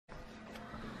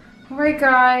Alright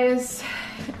guys,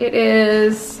 it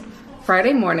is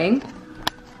Friday morning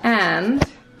and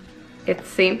it's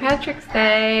St. Patrick's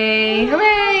Day.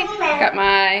 Hooray! Got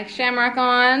my shamrock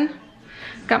on,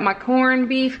 got my corned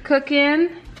beef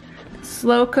cooking,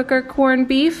 slow cooker corned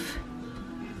beef.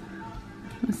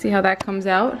 Let's see how that comes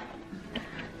out.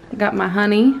 I got my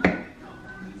honey.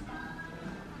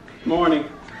 Morning.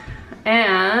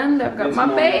 And I've got my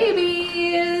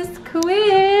babies,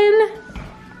 Quinn.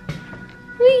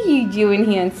 What are you doing,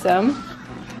 handsome?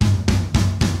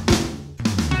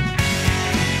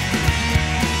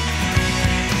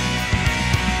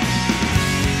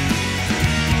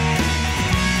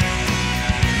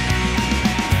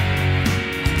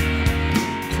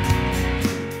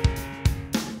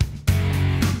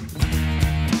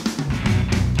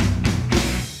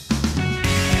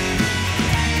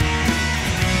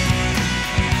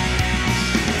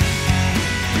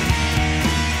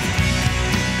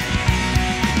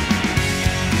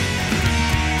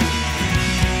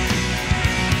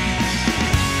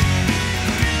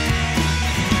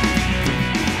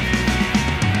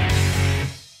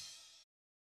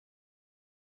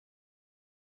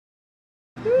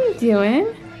 What are you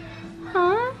doing?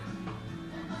 Huh?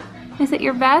 Is it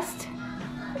your vest?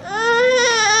 You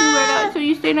wear that so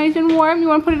you stay nice and warm? You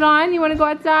want to put it on? You want to go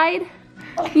outside?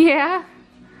 Yeah?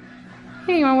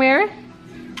 Here, you want to wear it?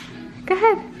 Go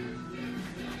ahead.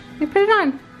 You put it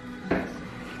on.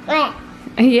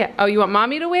 Yeah. Oh, you want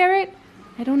mommy to wear it?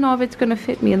 I don't know if it's going to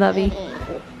fit me, lovey.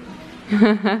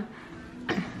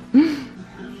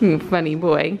 Funny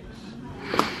boy.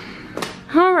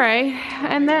 All right,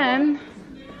 and then...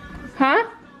 Huh?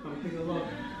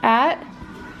 At?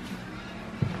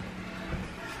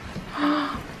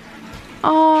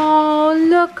 Oh,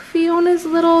 look, Fiona's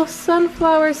little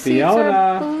sunflower seeds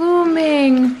are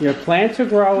blooming. Your plants are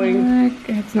growing.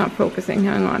 It's not focusing.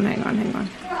 Hang on.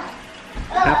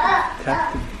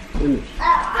 Tap the image.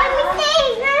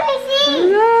 Let me see.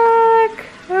 Look.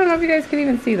 I don't know if you guys can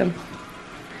even see them.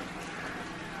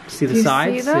 See the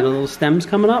sides? See the little stems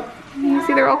coming up? You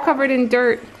see they're all covered in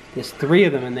dirt. There's 3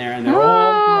 of them in there and they're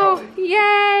all growing.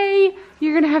 Yay!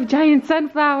 You're gonna have giant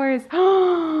sunflowers.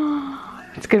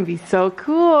 It's gonna be so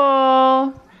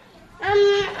cool.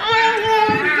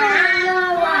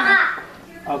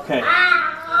 Okay. I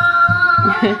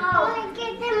want to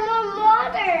get them more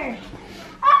water.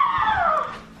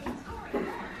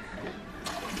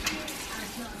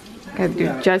 Gotta do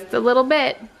just a little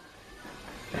bit.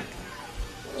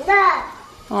 Look.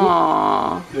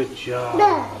 Aww. Good job.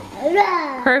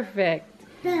 Perfect.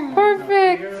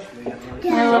 Perfect.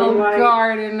 My little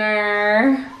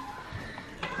gardener.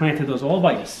 Planted those all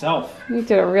by yourself. You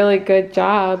did a really good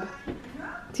job.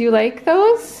 Do you like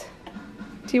those?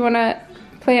 Do you want to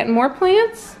plant more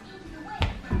plants?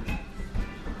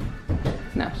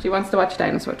 No, she wants to watch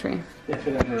Dinosaur Train.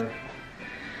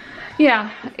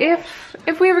 Yeah, if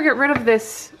we ever get rid of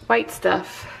this white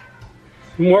stuff.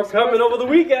 More coming over the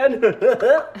weekend.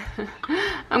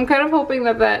 I'm kind of hoping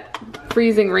that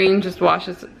freezing rain just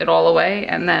washes it all away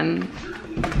and then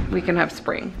we can have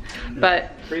spring.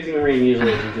 But freezing rain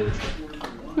usually isn't good.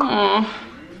 Oh,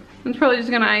 it's probably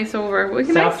just gonna ice over. We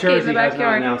can South ice skate in Jersey the has not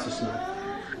backyard. announced the snow.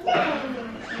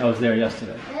 I was there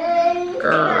yesterday.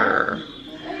 Grr.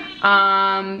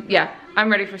 Yeah, I'm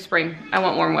ready for spring. I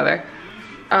want warm weather.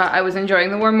 I was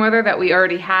enjoying the warm weather that we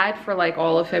already had for like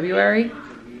all of February.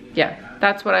 Yeah,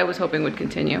 that's what I was hoping would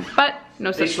continue, but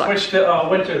no such luck. They switched to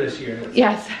winter this year.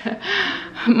 Yes.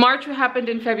 March happened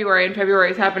in February and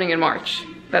February is happening in March.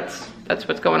 That's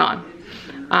what's going on.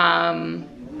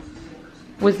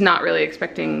 Was not really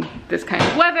expecting this kind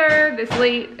of weather this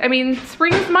late. I mean,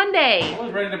 spring is Monday. I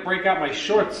was ready to break out my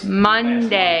shorts.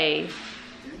 Monday.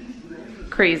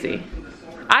 Crazy.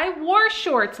 I wore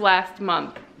shorts last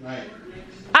month. Right.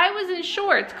 I was in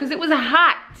shorts because it was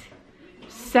hot.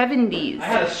 70s. I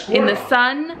had a squirrel. In the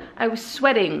sun, I was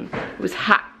sweating. It was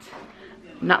hot.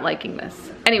 Not liking this.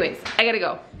 Anyways, I gotta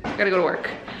go. I gotta go to work.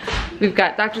 We've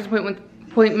got doctor's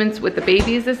appointments with the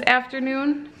babies this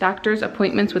afternoon. Doctor's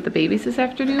appointments with the babies this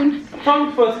afternoon.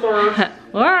 Tongue twister.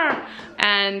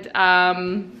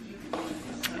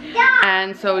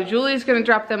 And so Julie's gonna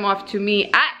drop them off to me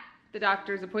at the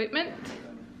doctor's appointment.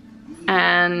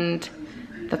 And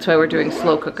that's why we're doing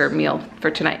slow cooker meal for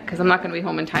tonight, because I'm not gonna be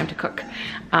home in time to cook.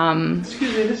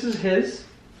 Excuse me, this is his.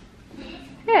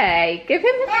 Hey, give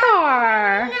him the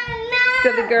car.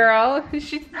 To the girl.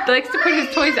 She likes to put his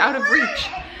toys out of reach.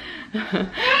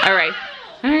 All right,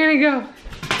 I'm gonna go.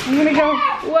 I'm gonna go.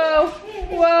 Whoa,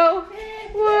 whoa,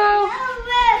 whoa.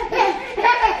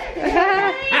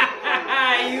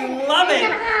 You love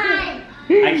it.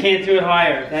 I can't do it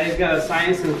higher. Daddy's got a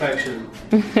sinus infection.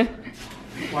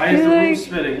 Why is the room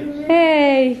spinning?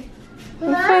 Hey,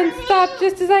 the fun stopped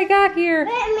just as I got here.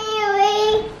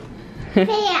 Let me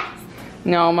fast.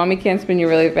 No, Mommy can't spin you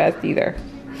really fast either.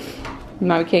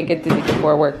 Mommy can't get dizzy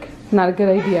before work. Not a good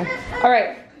idea. All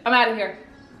right, I'm out of here.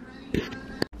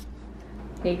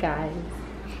 Hey guys,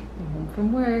 I'm home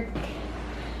from work.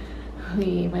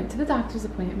 We went to the doctor's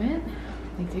appointment.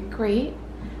 They did great.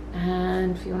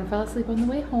 And Fiona fell asleep on the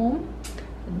way home.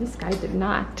 And this guy did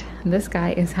not. This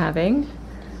guy is having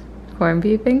corned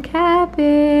beef and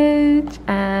cabbage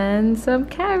and some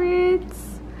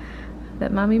carrots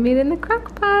that Mommy made in the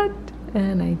crock pot.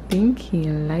 And I think he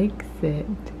likes it.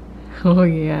 Oh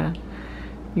yeah.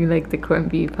 You like the corned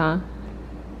beef, huh?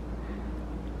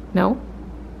 No?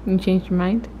 You changed your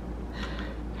mind?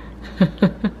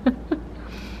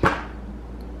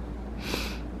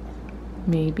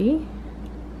 Maybe.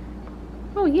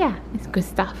 Oh yeah, it's good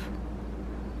stuff.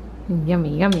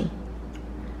 Yummy, yummy.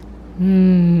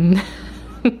 Mmm.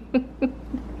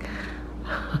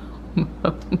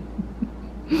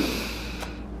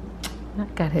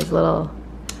 Got his little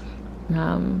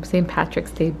St.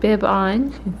 Patrick's Day bib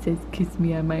on. It says "Kiss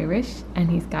me, I'm Irish,"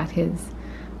 and he's got his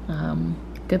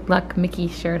Good Luck Mickey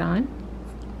shirt on.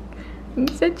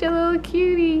 He's such a little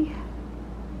cutie.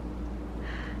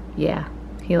 Yeah,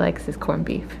 he likes his corned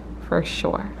beef for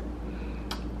sure.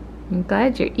 I'm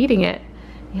glad you're eating it.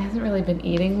 He hasn't really been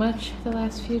eating much the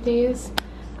last few days.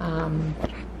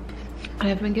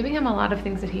 I've been giving him a lot of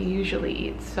things that he usually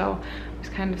eats, so I was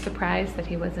kind of surprised that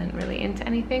he wasn't really into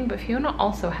anything. But Fiona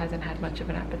also hasn't had much of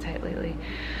an appetite lately.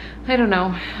 I don't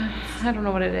know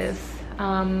what it is.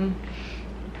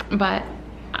 But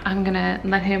I'm gonna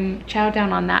let him chow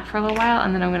down on that for a little while,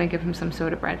 and then I'm gonna give him some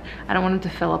soda bread. I don't want him to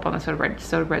fill up on the soda bread.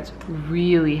 Soda bread's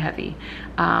really heavy.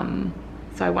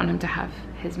 So I want him to have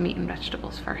his meat and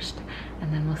vegetables first,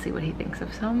 and then we'll see what he thinks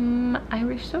of some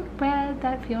Irish soda bread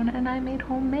that Fiona and I made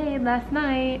homemade last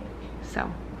night. So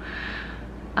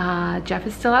Jeff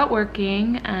is still out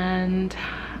working, and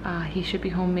he should be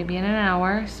home maybe in an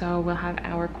hour, so we'll have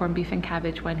our corned beef and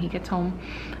cabbage when he gets home.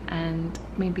 And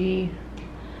maybe,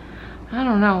 I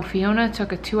don't know, Fiona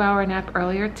took a 2-hour nap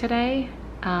earlier today,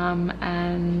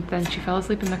 and then she fell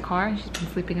asleep in the car, and she's been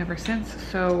sleeping ever since.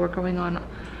 So we're going on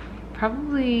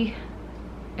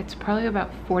it's probably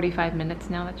about 45 minutes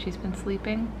now that she's been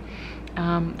sleeping.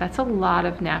 That's a lot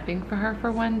of napping for her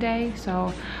for one day,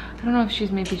 so I don't know if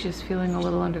she's maybe just feeling a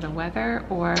little under the weather,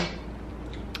 or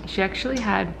she actually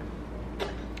had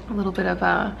a little bit of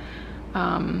a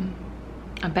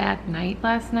bad night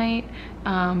last night.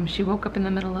 She woke up in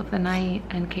the middle of the night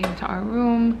and came to our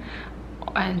room,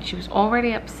 and she was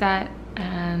already upset,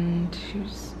 and she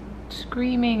was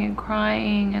screaming and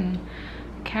crying and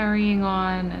carrying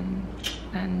on,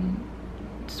 and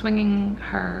swinging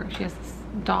her, she has this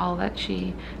doll that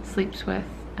she sleeps with.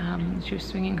 She was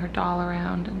swinging her doll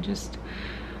around and just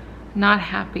not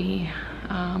happy.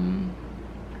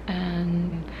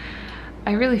 And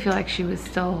I really feel like she was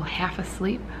still half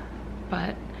asleep,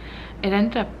 but it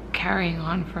ended up carrying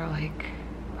on for like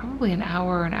probably an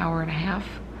hour and a half.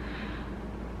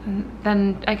 And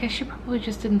then I guess she probably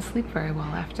just didn't sleep very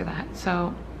well after that.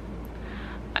 So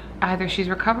either she's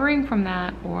recovering from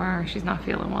that or she's not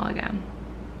feeling well again.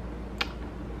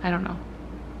 I don't know.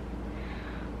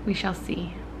 We shall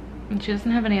see. And she doesn't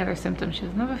have any other symptoms. She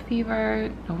doesn't have a fever,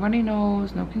 no runny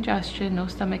nose, no congestion, no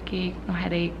stomach ache, no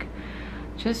headache,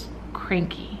 just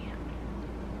cranky.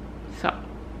 So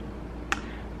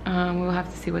we'll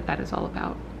have to see what that is all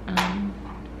about.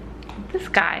 This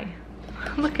guy,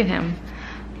 look at him.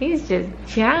 He's just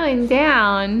chowing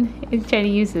down. He's trying to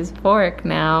use his fork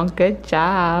now. Good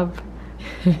job.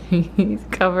 He's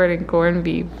covered in corned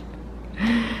beef.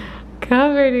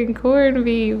 Covered in corned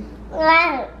beef.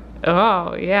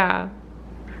 Oh, yeah.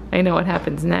 I know what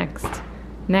happens next.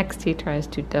 Next, he tries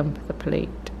to dump the plate.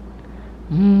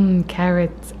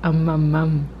 Carrots.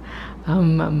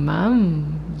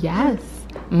 Yes.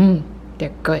 They're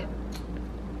good.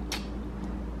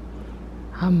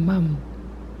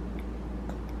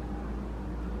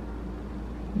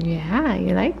 Yeah,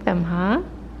 you like them, huh?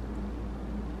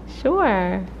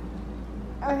 Sure.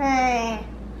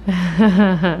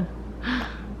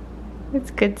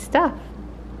 It's good stuff.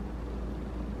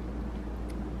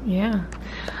 Yeah.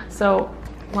 So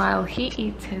while he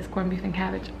eats his corned beef and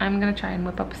cabbage, I'm gonna try and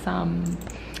whip up some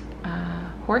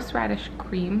horseradish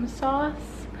cream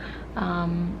sauce.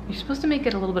 You're supposed to make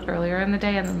it a little bit earlier in the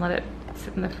day and then let it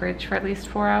sit in the fridge for at least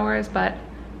 4 hours, but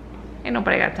ain't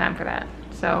nobody got time for that.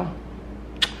 So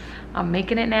I'm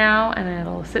making it now, and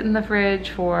it'll sit in the fridge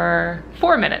for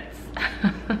 4 minutes.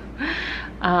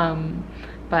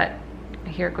 but I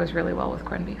hear it goes really well with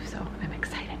corned beef, so I'm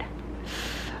excited.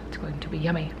 It's going to be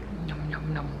yummy. Yum,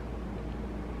 yum, yum.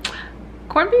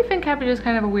 Corned beef and cabbage is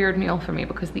kind of a weird meal for me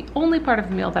because the only part of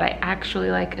the meal that I actually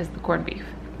like is the corned beef.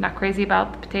 Not crazy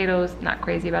about the potatoes, not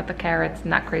crazy about the carrots,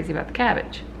 not crazy about the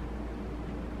cabbage.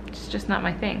 It's just not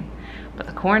my thing. But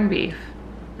the corned beef,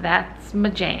 that's my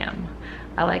jam.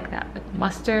 I like that with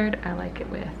mustard. I like it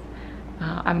with,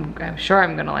 I'm sure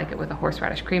I'm gonna like it with a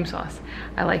horseradish cream sauce.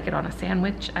 I like it on a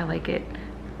sandwich. I like it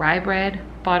rye bread,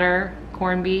 butter,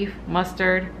 corned beef,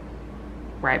 mustard,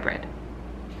 rye bread.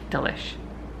 Delish.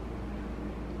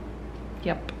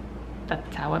 Yep,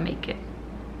 that's how I make it.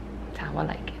 That's how I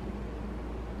like it.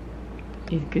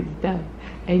 It's good stuff.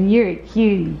 And you're a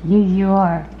cutie. Yes, you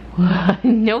are.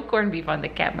 No corned beef on the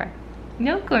camera.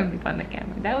 No corned beef on the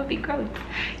camera. That would be gross.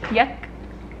 Yuck.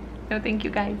 No, thank you,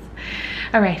 guys.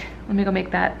 All right, let me go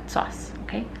make that sauce,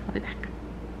 okay? I'll be back.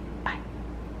 Bye.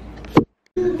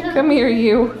 Come here,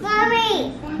 you.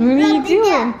 Mommy! What are you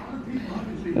doing?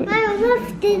 I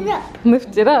lift it up.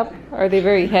 Lift it up. Are they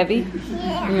very heavy?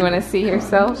 Yeah. You want to see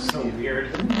yourself? So weird.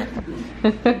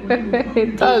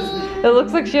 It does. It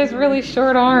looks like she has really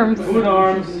short arms. Good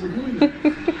arms.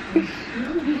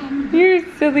 You're a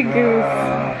silly goose.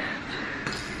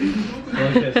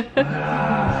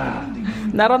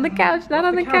 Not on the couch, not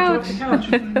on the couch.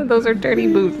 Those are dirty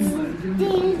boots.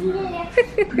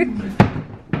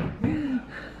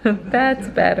 That's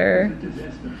better.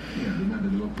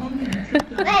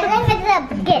 Lift it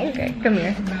up again. Okay, come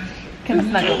here. Come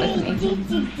snuggle with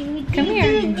me. Come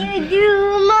here.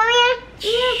 Mommy.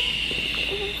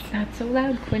 Not so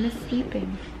loud, Quinn is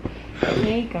sleeping.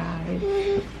 Hey guys.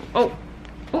 Oh.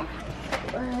 Oh.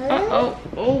 Uh-oh.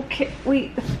 Okay.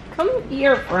 Wait. Come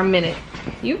here for a minute.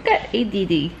 You've got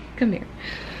ADD. Come here.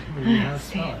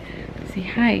 Say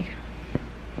hi.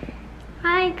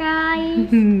 Hi guys.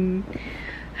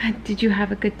 Did you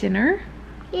have a good dinner?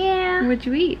 Yeah. What'd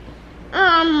you eat?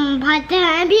 Pasta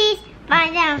and peas,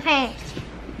 pasta and fish.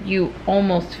 You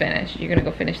almost finished. You're gonna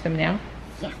go finish them now?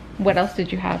 Yeah. What else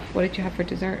did you have? What did you have for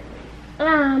dessert?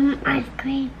 Ice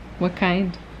cream. What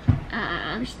kind?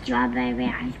 Strawberry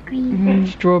ice cream.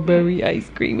 Strawberry ice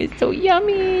cream. It's so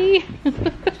yummy. I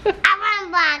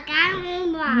want a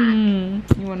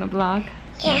vlog. You want to vlog?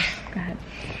 Yeah. Go ahead.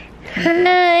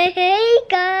 Hey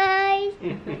guys.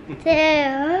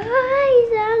 Hi,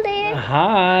 Sally.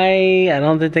 Hi. I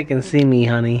don't think they can see me,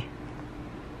 honey.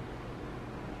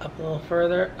 Up a little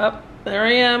further. Up. There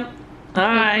I am.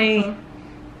 Hi.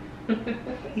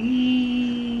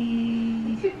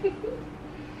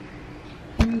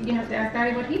 You have to ask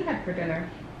Daddy what he had for dinner.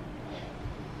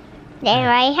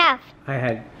 There I have I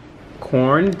had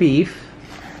corned beef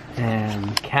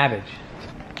and cabbage.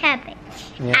 cabbage.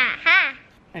 Yeah. Aha.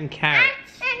 And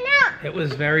carrots. No. It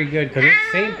was very good because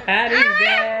it's St. Patty's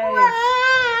Day.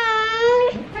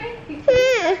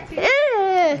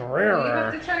 You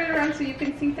have to turn it around so you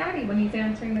can see Daddy when he's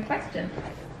answering the question.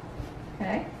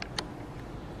 Okay?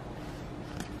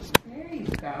 There you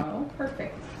go.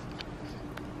 Perfect.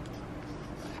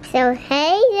 So,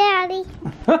 hey, Daddy.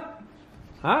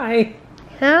 Hi.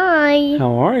 Hi.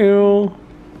 How are you?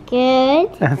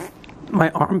 Good. That's my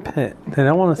armpit. They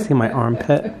don't want to see my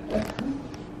armpit.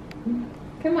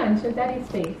 Come on, show Daddy's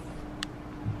face.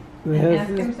 There's Ask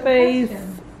him his some face.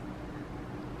 questions.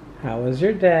 How was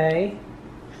your day?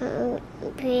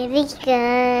 Pretty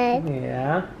good.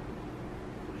 Yeah.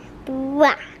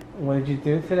 Wow. What did you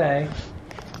do today?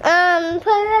 Put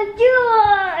a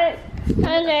door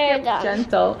under the door.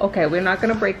 Gentle. Okay, we're not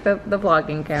gonna break the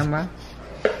vlogging camera.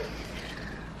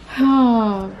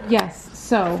 Oh, yes.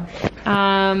 So,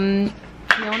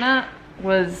 Fiona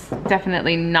was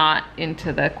definitely not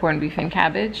into the corned beef and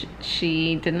cabbage.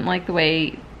 She didn't like the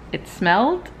way it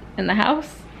smelled in the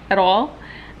house at all.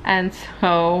 And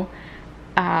so,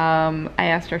 I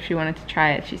asked her if she wanted to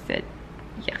try it. She said,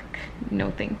 yuck, no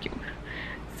thank you.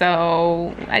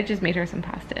 So I just made her some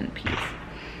pasta and peas.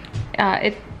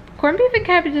 Corned beef and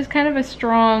cabbage is kind of a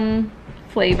strong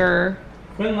flavor.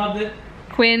 Quinn loved it.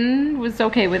 Quinn was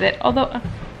okay with it, although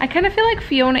I kind of feel like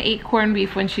Fiona ate corned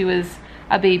beef when she was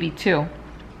a baby too,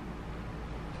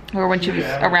 or when she was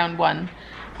around 1.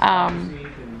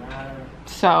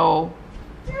 So,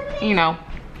 you know,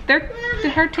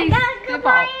 her taste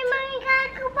evolved.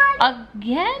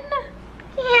 Again?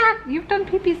 Yeah. You've done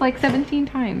pee-pees like 17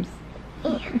 times.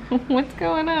 What's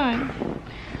going on?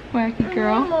 Wacky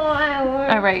girl.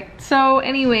 All right, so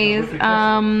anyways,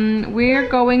 we're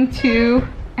going to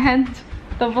end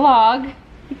the vlog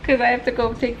because I have to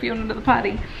go take Fiona to the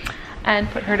potty and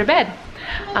put her to bed.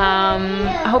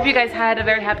 I hope you guys had a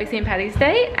very happy St. Patty's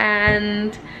Day,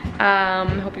 and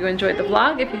hope you enjoyed the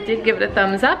vlog. If you did, give it a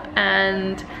thumbs up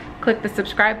and click the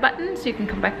subscribe button so you can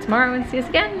come back tomorrow and see us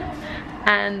again.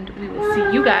 And we will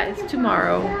see you guys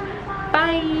tomorrow.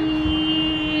 Bye.